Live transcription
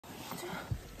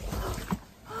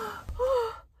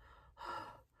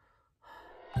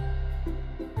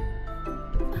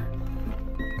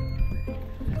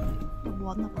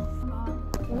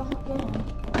갔나봐. 연락할게.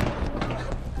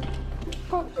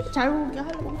 잘 오게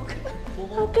하려고.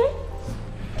 할게.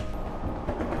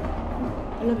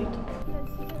 엘리베이터.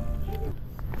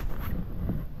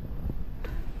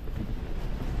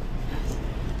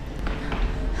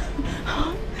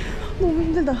 너무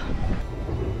힘들다.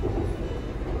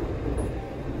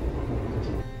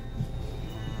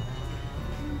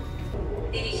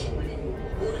 내리실 문은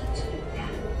오른쪽입니다.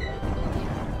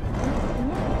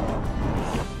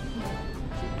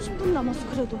 10분 남았어.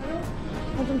 그래도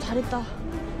좀 잘했다.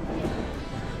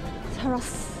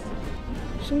 살았어.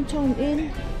 순천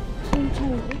 1,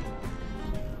 순천 2.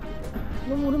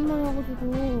 너무 오랜만에 와가지고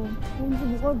뭔지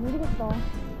뭐가 모르겠다.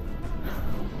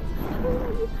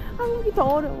 한국이 더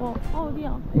어려워.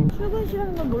 어디야? 출근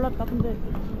시라는 건 몰랐다. 근데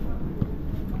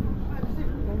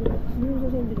여기 주민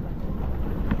선생님들이 많아.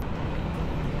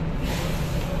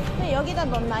 근데 여기다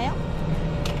넣나요?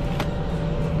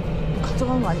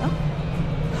 가져간 거 아니야?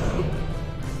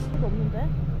 이거 없는데?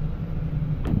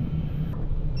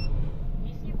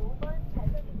 25번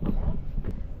좌석입니다.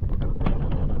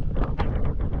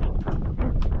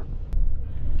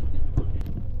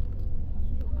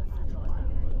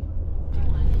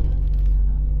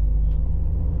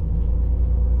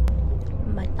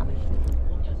 맛있다.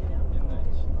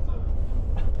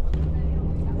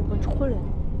 일본 초콜릿.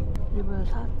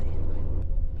 일본에서 사왔대.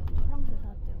 프랑스에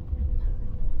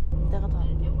사왔대요. 내가 다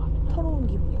털어온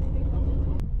기분이네.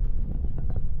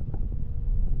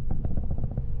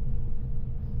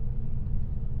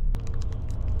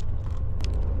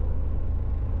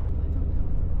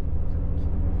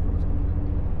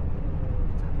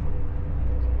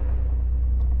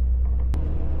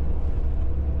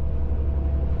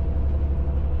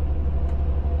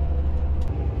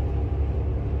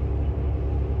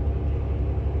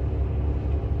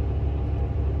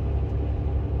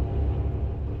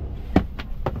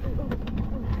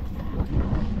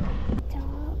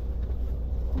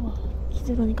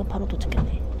 기대보니까 바로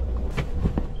도착했네.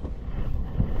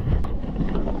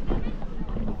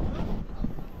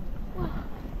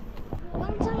 와,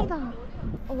 짱짱이다.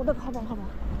 내 가방.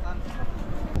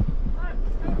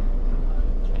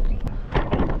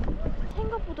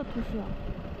 생각보다 도시야.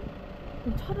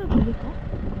 차를 빌릴까?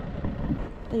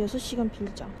 나 6시간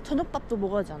빌자. 저녁밥도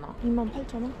먹어야잖아.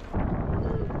 28,000원?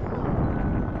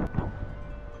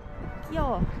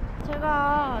 귀여워.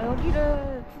 제가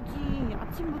여기를 굳이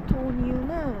아침부터 온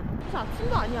이유는 사실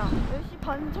아침도 아니야. 10시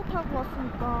반 차 타고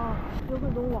왔으니까 여기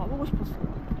너무 와보고 싶었어요.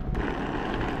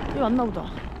 여기 왔나보다.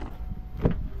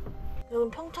 여긴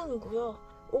평창이고요.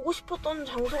 오고 싶었던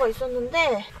장소가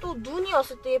있었는데 또 눈이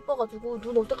왔을 때 예뻐가지고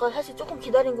눈 올 때까지 사실 조금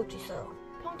기다린 것도 있어요.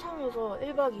 평창에서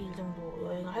 1박 2일 정도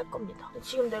여행을 할 겁니다.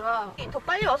 지금 내가 더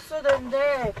빨리 왔어야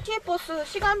되는데 시외버스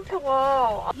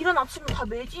시간표가 이른 아침에 다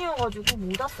매진이어가지고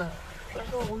못 왔어요.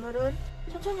 그래서 오늘은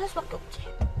천천히 할 수밖에 없지.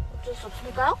 어쩔 수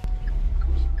없으니까요.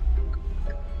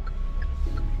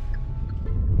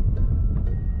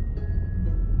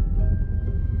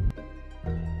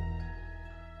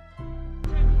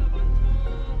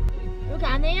 여기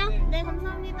안 해요? 네,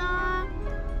 감사합니다.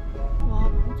 와,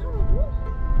 많잖아도?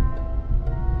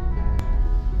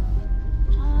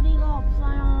 자리가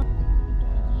없어요.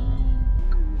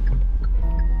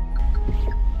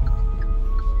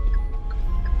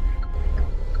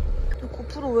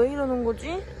 고프로 왜 이러는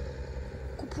거지?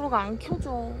 고프로가 안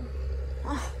켜져.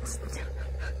 아, 진짜.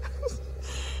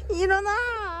 일어나,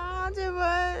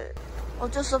 제발.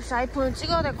 어쩔 수 없이 아이폰을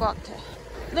찍어야 될 것 같아.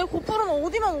 내 고프로는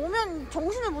어디만 오면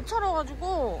정신을 못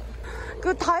차려가지고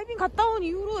그 다이빙 갔다 온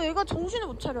이후로 얘가 정신을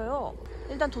못 차려요.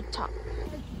 일단 도착.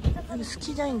 여기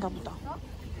스키장인가 보다.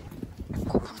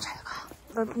 고프로 잘 가.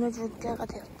 널 보내줄 때가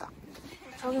되었다.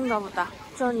 저긴가 보다.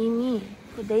 전 이미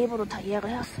그 네이버로 다 예약을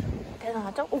해왔어요.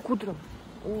 대단하죠? 오, 고드름.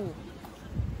 오.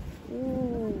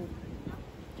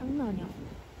 장난 아니야.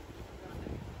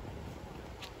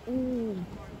 오.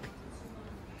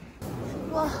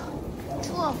 와,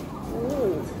 추워.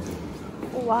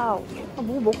 오, 와우.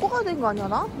 뭐 먹고 가야 되는 거 아니야,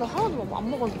 나? 나 하나도 안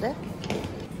먹었는데?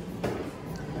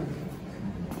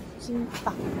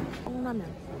 김밥, 떡라면,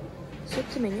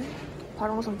 세트 메뉴,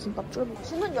 발왕산 김밥 쫄보.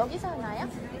 주문 여기서 하나요?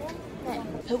 네.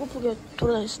 배고프게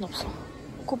돌아다닐 순 없어.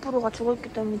 고프로가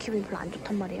죽어있기 때문에 기분이 별로 안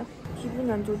좋단 말이에요.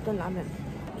 기분이 안 좋을 땐 라면.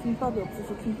 김밥이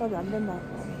없어서 김밥이 안 된다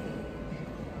하더라고요.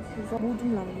 그래서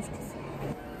모든 라면을 시켰어요.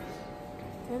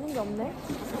 되는 게 없네.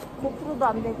 고프로도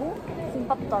안 되고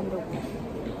김밥도 안 되고.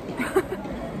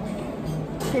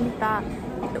 재밌다.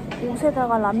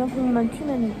 옷에다가 라면 국물만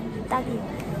튀면 딱이.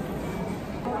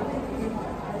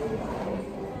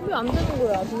 왜 안 되는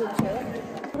거야 도대체?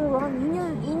 그리고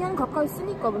한 2년 가까이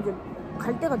쓰니까 이제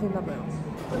갈 때가 됐나봐요.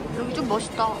 여기 좀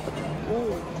멋있다.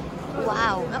 오,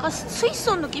 와우. 약간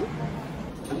스위스 온 느낌?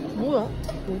 뭐야?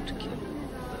 이거 어떡해.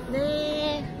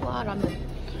 네. 와,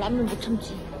 라면 못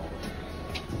참지.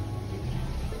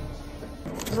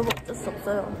 여러분 어쩔 수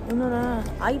없어요.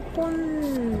 오늘은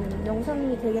아이폰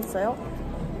영상이 되겠어요.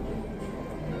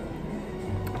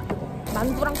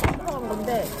 만두랑 섞어간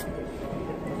건데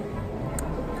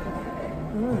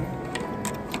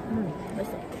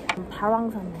맛있어.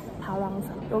 발왕산.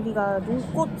 여기가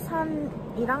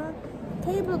눈꽃산이랑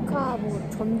케이블카 뭐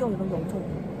전경 이런 게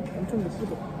엄청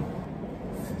예쁘대.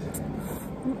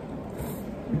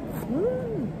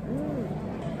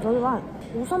 여기가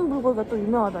우선 불고기가 또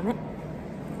유명하다네.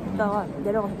 이따가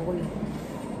내려가서 먹을래.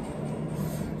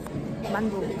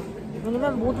 만두.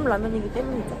 왜냐면 모든 라면이기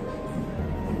때문이죠.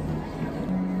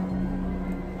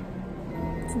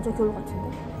 진짜 겨울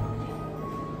같은데.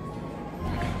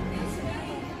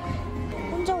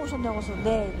 혼자 오셨냐고 해서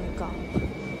네, 그러니까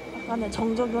약간의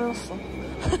정적이 흘렀어.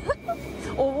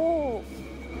 오,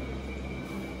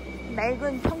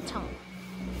 맑은 평창.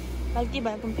 날씨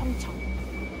맑은 평창.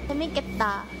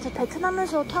 재밌겠다. 저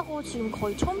베트남에서 타고 지금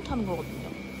거의 처음 타는 거거든요.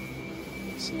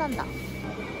 신난다.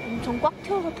 엄청 꽉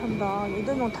태워서 탄다.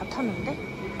 8명 다 타는데?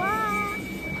 와!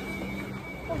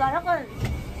 나 약간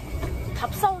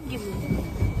답사온 기분.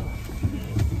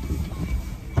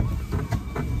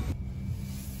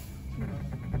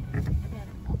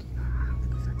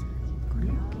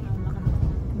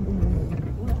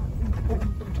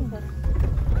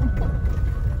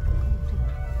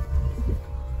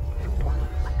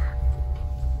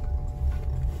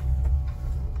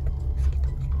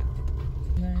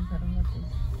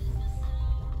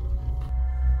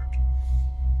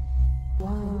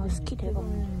 와, 스키 대박.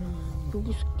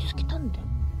 여기 스키 타는데?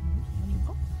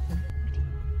 아닌가?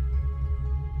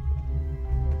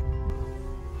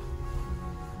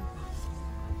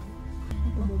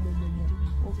 어머머머머.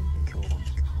 겨울.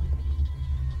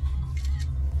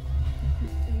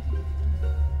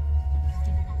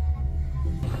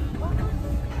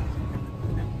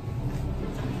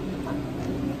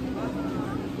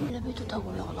 엘리베이터 타고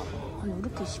올라가나 봐. 아니,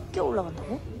 이렇게 쉽게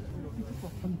올라간다고?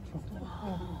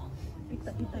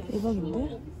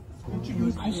 대박인데?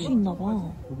 여기 갈 수 있나봐.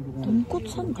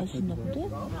 눈꽃산 갈 수 있나 본데?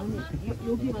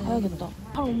 여기 가야겠다.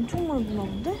 발 엄청 많이 부나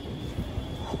본데?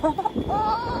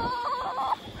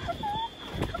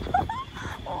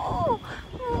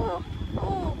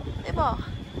 대박.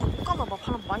 못 가나봐.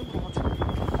 바람 많이 불어가지고.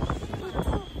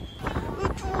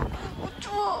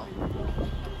 추워.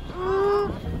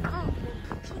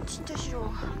 손 진짜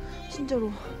싫어.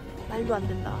 진짜로. 말도 안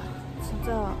된다.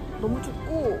 진짜 너무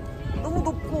춥고 너무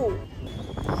덥고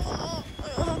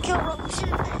겨울왕국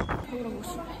실패. 겨울왕국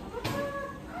실패.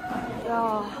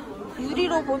 야,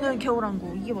 유리로 보는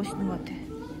겨울왕국. 이게 멋있는 것 같아.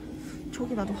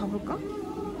 저기 나도 가볼까?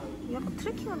 약간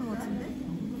트레킹하는 것 같은데?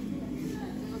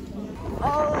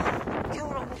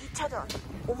 겨울왕국 2차전.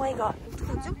 오마이갓.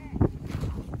 어떡하죠?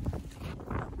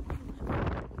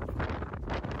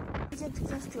 이제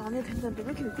플라스틱 안 해도 된다는데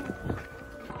왜 이렇게 미끄러?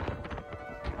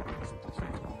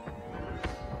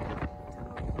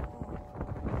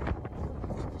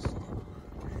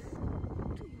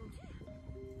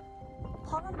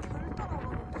 바람 별로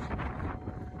따라오는데.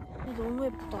 너무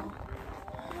예쁘다.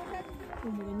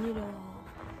 어머, 웬일이야.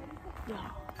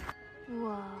 야,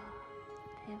 우와,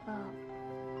 대박.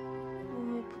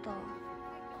 너무 예쁘다.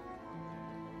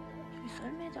 저기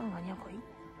썰매장 아니야 거의?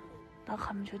 나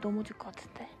가면 저기 넘어질 것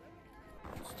같은데.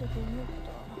 진짜 너무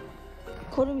예쁘다.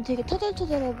 걸음이 되게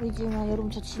터덜터덜해 보이지만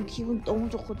여러분 저 지금 기분 너무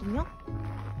좋거든요?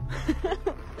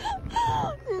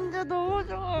 진짜 너무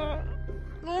좋아.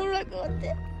 눈물 날 것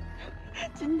같아.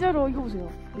 진짜로. 이거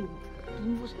보세요. 이거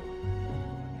눈 보세요.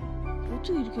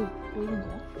 어떻게 이렇게 보이는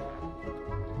거야?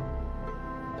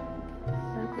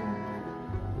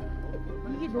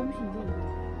 이게 너무 신기해.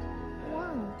 와.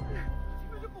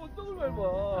 왜 자꾸 언덕을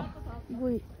밟아? 이거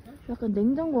약간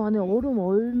냉장고 안에 얼음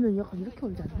얼면 약간 이렇게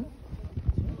얼지 않나?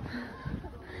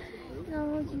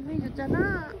 너무 기분이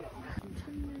좋잖아.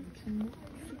 천년 중국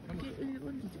숲길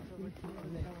 1번 지점.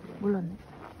 몰랐네.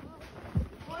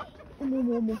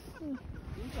 어머.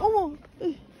 어머!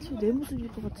 저 내 모습일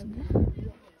것 같은데?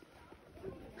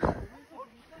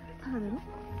 타야 되나?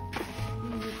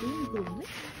 이거 너무 미끄러운데?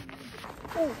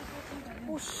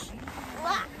 오씨. 우와!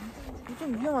 이거 좀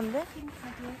위험한데?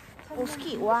 오,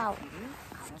 스키. 와우.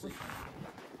 스키.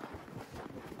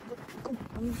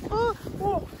 왜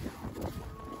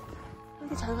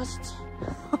이렇게 잘 가시지?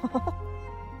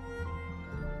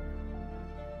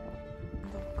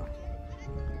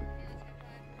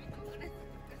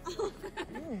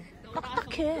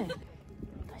 딱딱해.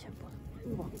 다시 한번.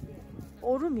 이거 봐.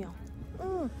 얼음이야.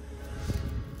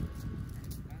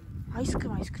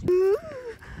 아이스크림.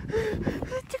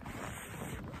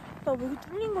 나 왜 이렇게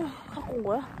뚫린 걸 갖고 온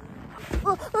거야?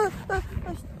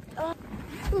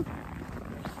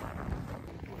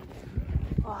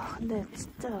 와, 근데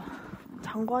진짜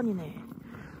장관이네.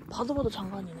 봐도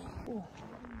장관이네. 오,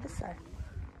 햇살.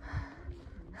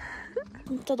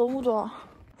 진짜 너무 좋아.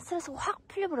 스트레스가 확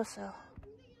풀려버렸어요.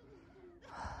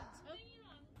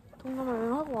 동남아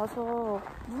여행하고 와서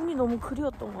눈이 너무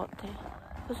그리웠던 것 같아.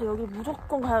 그래서 여기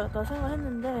무조건 가야겠다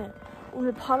생각했는데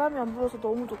오늘 바람이 안 불어서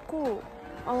너무 좋고,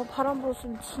 아마 바람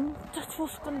불었으면 진짜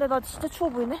추웠을 건데 나 진짜 추워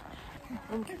보이네?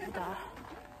 너무 기쁘다.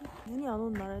 눈이 안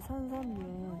오는 나라에 사는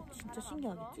사람들은 진짜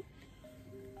신기하겠지?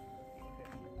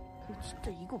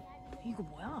 진짜 이거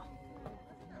뭐야?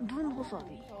 눈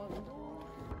호수아비.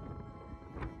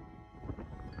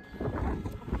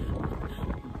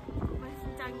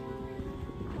 말씀장이.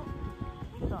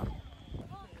 이거다.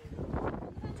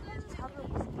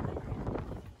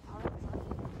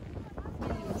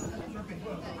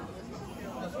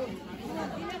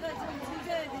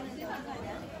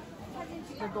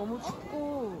 너무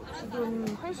춥고 지금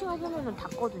 1시간 후면은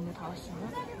닫거든요.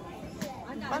 5시면.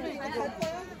 빨리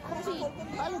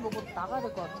커피 빨리 먹고 나가야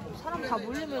될 것 같아요. 사람 다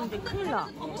몰리면 이제 큰일 나.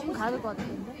 지금 가야 될 것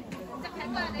같은데.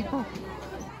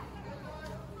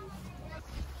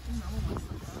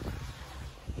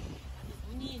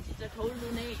 눈이 진짜 겨울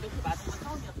눈에 이렇게 맞은 건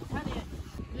처음이었어. 산에.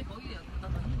 근데 거기보다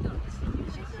더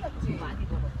힘들었지. 실수같지 많이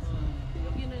걸었지.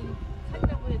 여기는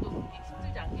산이라고 해도 그렇게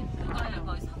힘들지 않겠지. 그거야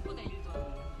거의 3분의 1도.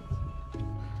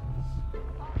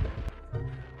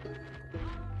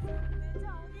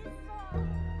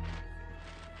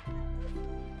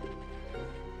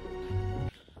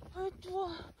 추워.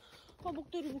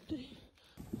 목도리.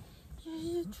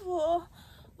 추워.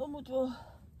 너무 추워.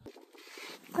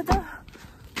 가자.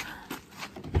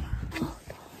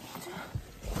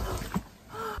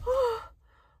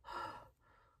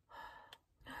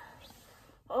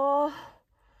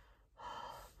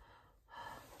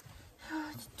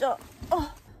 진짜.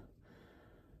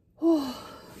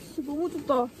 진짜 너무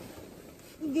춥다.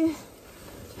 이게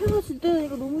해가 질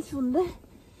때니까 너무 추운데?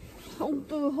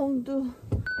 엉뚱.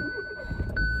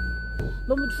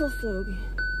 너무 추웠어 여기.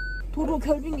 도로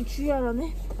결빙기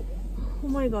주의하라네.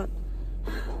 오마이갓.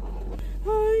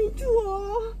 아이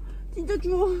추워. 진짜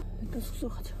추워. 일단 숙소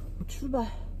가자. 출발.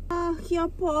 귀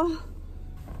아파.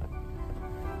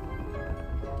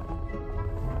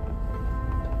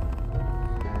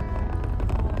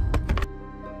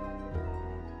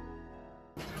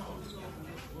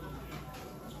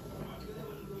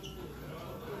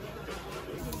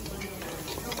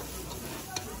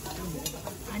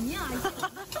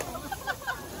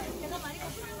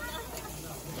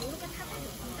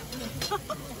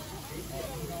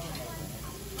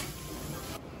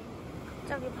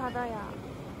 갑자기 바다야.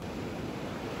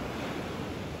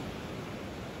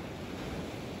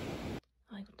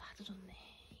 이거 다 젖었네.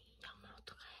 양말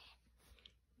어떡해.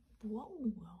 뭐하고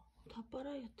온 거야? 다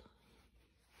빨아야겠다.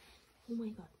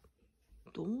 오마이갓.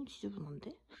 너무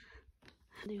지저분한데?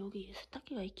 근데 여기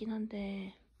세탁기가 있긴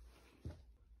한데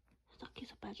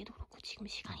세탁기에서 빨기도 그렇고 지금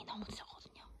시간이 너무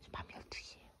늦었거든요. 밤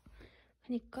 12시에요.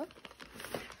 그러니까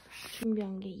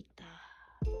준비한 게 있다.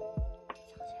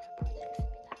 상세해서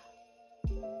보여드리겠습니다.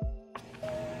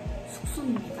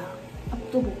 숙소입니다.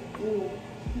 밥도 먹고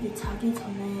이제 자기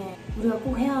전에 우리가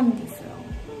꼭 해야 하는 게 있어요.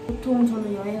 보통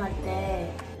저는 여행할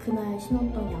때 그날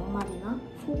신었던 양말이나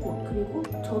속옷 그리고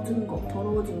젖은 거,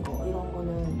 더러워진 거 이런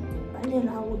거는 이제 빨래를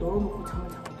하고 널어놓고 잠을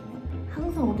자거든요.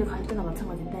 항상 어딜 갈 때나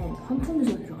마찬가지인데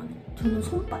환풍기가 들어가네. 저는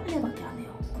손빨래밖에 안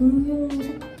해요. 공용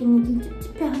세탁기는 좀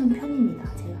찝찝해하는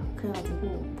편입니다. 제가.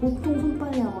 그래가지고 보통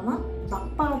손빨래 하거나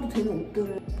막 빨아도 되는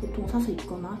옷들을 보통 사서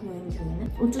입거나 여행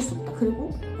중에는 어쩔 수 없다. 그리고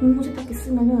공용 세탁기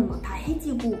쓰면은 막 다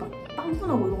해지고 막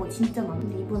빵꾸나고 이런 거 진짜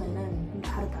많은데 이번에는 좀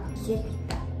다르다. 기획이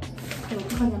있다. 그래서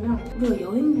어떻게 하냐면 우리가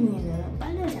여행 중에는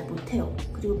빨래를 잘 못해요.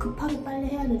 그리고 급하게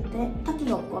빨래해야 될 때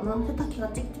세탁기가 없거나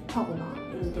세탁기가 찝찝하거나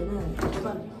이럴 때는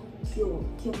대박이에요.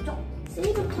 귀엽죠?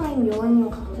 세이브타임 여행용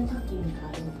가구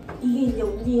세탁기입니다. 이게 이제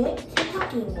우리의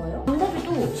세탁기인 거예요.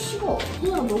 방법도 쉬워.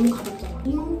 그냥 너무 가볍잖아.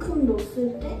 이만큼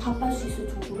넣었을 때 다 빨 수 있을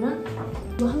정도면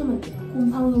이거 하나만 돼요.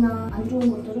 곰팡이나 안 좋은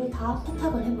것들을 다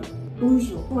세탁을 해버려. 너무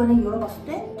쉬워. 만약에 열어봤을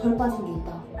때 덜 빠진 게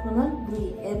있다. 그러면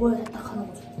우리 에버에 세탁하는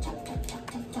거죠.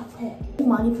 착착착착착 해. 너무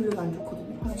많이 불려도 안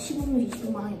좋거든요. 한 15분,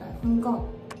 20분만 하게 나요. 그러니까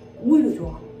오히려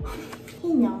좋아.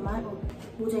 흰 양말,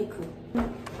 모자이크.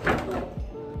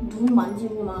 눈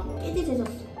만지고 막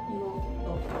깨지해졌어.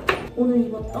 이거 오늘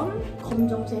입었던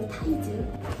검정색 타이즈.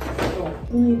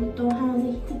 오늘 입었던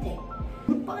하얀색 히트텍.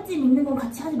 물 빠짐 있는 건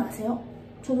같이 하지 마세요.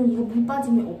 저는 이거 물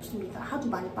빠짐이 없습니다. 하도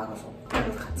많이 빠가서.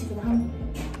 그래서 같이 그냥 하는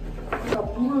거예요. 그러니까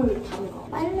물을 담가.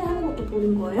 빨래하는 것도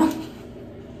보는 거예요.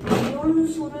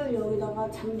 이온수를 여기다가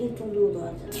잠길 정도로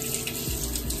넣어야지.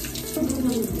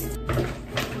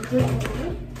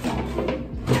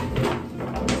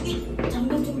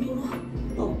 잠길 정도로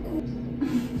넣고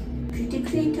뷰티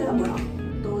크리에이터야 뭐야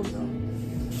넣어줘.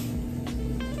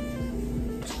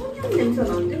 천연 냄새가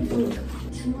나는데 무슨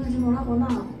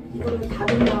주물주물하거나 이거를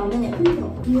닫은 다음에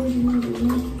흔들어. 이어지는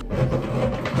눈은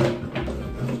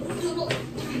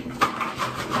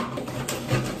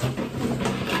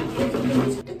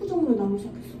떼꾸정물이 나오기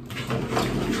시작했어.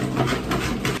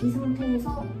 이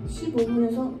상태에서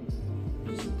 15분에서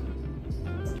 20분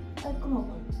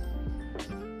깔끔하고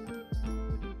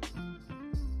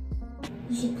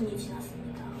 20분이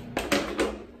지났습니다.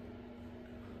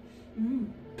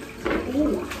 오,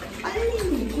 빨리는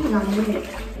느낌이 나는데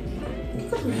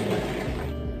깨끗해졌어.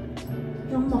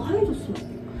 양말 하얘졌어.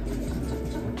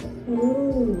 오.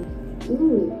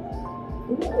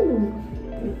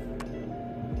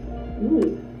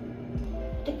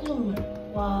 떼꾸정물.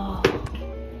 와.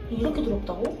 이렇게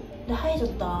더럽다고? 근데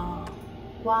하얘졌다.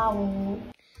 와우.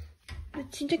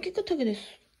 진짜 깨끗하게 됐어.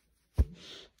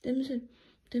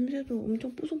 냄새도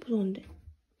엄청 뽀송뽀송한데?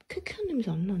 쾌쾌한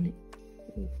냄새 안 나네.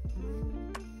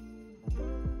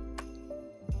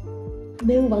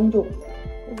 매우 만족.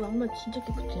 양말 진짜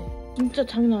깨끗해. 진짜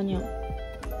장난 아니야.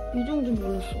 이 정도는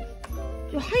몰랐어.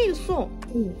 하얘졌어.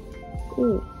 오.